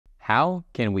How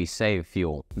can we save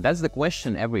fuel? That's the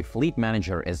question every fleet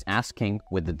manager is asking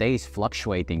with the day's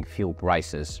fluctuating fuel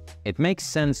prices. It makes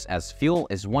sense as fuel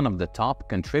is one of the top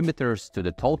contributors to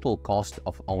the total cost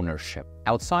of ownership.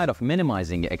 Outside of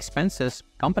minimizing expenses,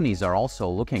 companies are also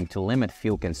looking to limit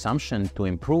fuel consumption to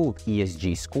improve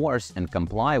ESG scores and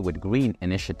comply with green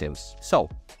initiatives. So,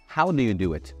 how do you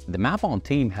do it? The Mapon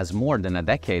team has more than a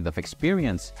decade of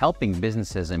experience helping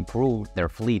businesses improve their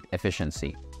fleet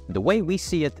efficiency. The way we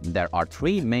see it, there are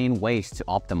three main ways to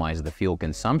optimize the fuel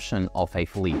consumption of a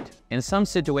fleet. In some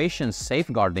situations,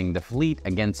 safeguarding the fleet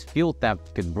against fuel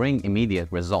theft could bring immediate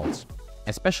results,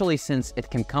 especially since it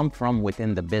can come from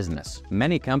within the business.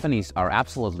 Many companies are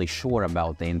absolutely sure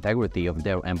about the integrity of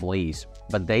their employees,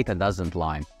 but data doesn't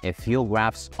lie. If fuel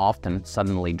graphs often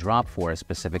suddenly drop for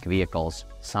specific vehicles,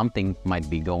 something might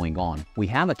be going on. We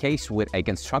have a case with a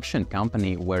construction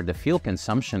company where the fuel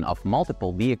consumption of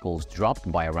multiple vehicles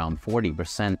dropped by around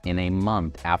 40% in a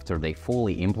month after they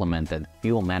fully implemented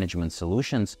fuel management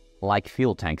solutions like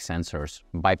fuel tank sensors.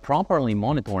 By properly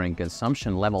monitoring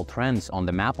consumption level trends on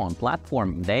the Mapon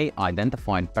platform, they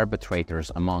identified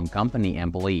perpetrators among company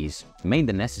employees, made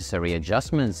the necessary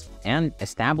adjustments, and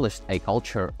established a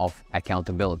culture of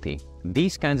accountability.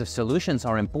 These kinds of solutions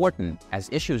are important, as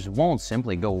issues won't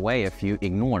simply go away if you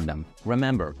ignore them.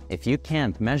 Remember, if you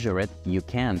can't measure it, you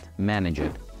can't manage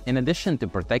it. In addition to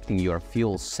protecting your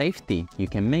fuel safety, you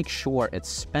can make sure it's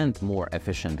spent more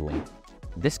efficiently.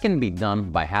 This can be done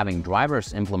by having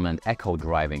drivers implement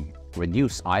eco-driving,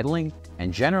 reduce idling,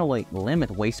 and generally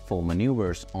limit wasteful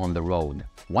maneuvers on the road.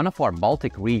 One of our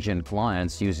Baltic region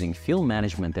clients using fuel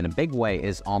management in a big way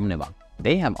is Omniva.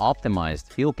 They have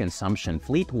optimized fuel consumption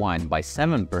fleet-wide by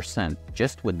 7%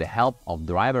 just with the help of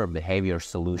driver behavior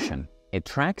solution. It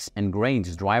tracks and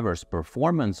grades drivers'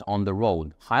 performance on the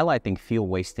road, highlighting fuel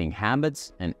wasting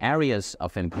habits and areas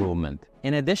of improvement.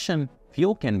 In addition,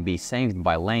 fuel can be saved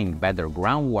by laying better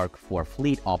groundwork for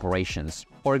fleet operations.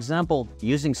 For example,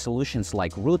 using solutions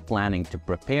like route planning to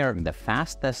prepare the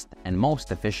fastest and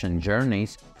most efficient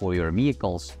journeys for your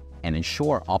vehicles and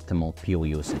ensure optimal fuel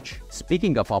usage.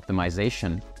 Speaking of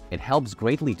optimization, it helps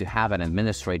greatly to have an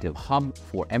administrative hub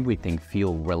for everything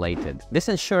fuel-related. This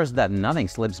ensures that nothing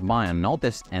slips by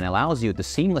unnoticed and allows you to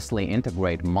seamlessly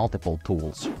integrate multiple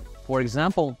tools. For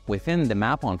example, within the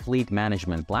Mapon fleet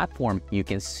management platform, you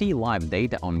can see live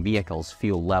data on vehicles'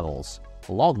 fuel levels,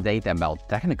 log data about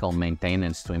technical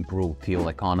maintenance to improve fuel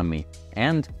economy,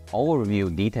 and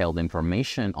overview detailed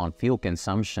information on fuel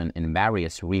consumption in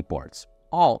various reports,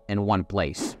 all in one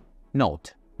place.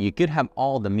 Note, you could have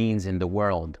all the means in the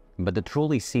world, but to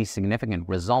truly see significant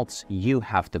results, you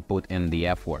have to put in the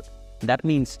effort. That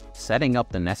means setting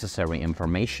up the necessary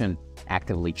information,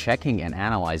 actively checking and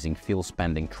analyzing fuel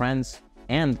spending trends,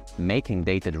 and making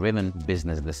data-driven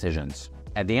business decisions.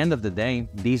 At the end of the day,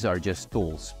 these are just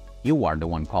tools. You are the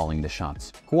one calling the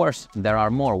shots. Of course, there are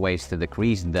more ways to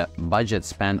decrease the budget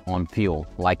spent on fuel,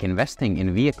 like investing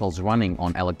in vehicles running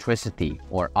on electricity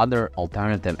or other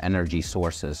alternative energy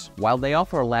sources. While they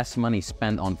offer less money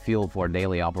spent on fuel for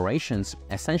daily operations,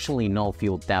 essentially no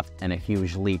fuel theft and a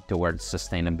huge leap towards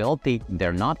sustainability,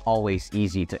 they're not always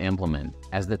easy to implement,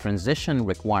 as the transition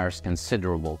requires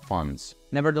considerable funds.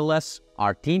 Nevertheless,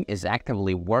 our team is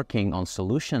actively working on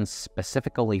solutions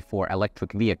specifically for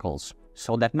electric vehicles,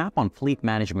 so that Mapon fleet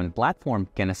management platform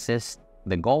can assist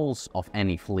the goals of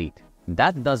any fleet.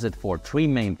 That does it for three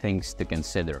main things to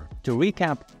consider. To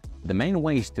recap, the main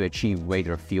ways to achieve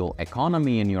greater fuel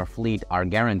economy in your fleet are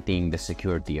guaranteeing the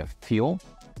security of fuel,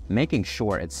 making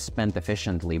sure it's spent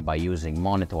efficiently by using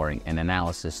monitoring and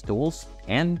analysis tools,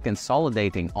 and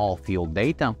consolidating all fuel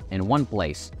data in one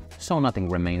place so nothing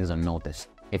remains unnoticed.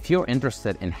 If you're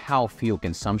interested in how fuel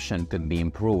consumption could be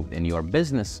improved in your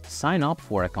business, sign up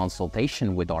for a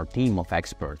consultation with our team of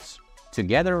experts.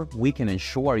 Together, we can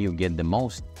ensure you get the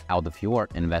most out of your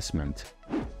investment.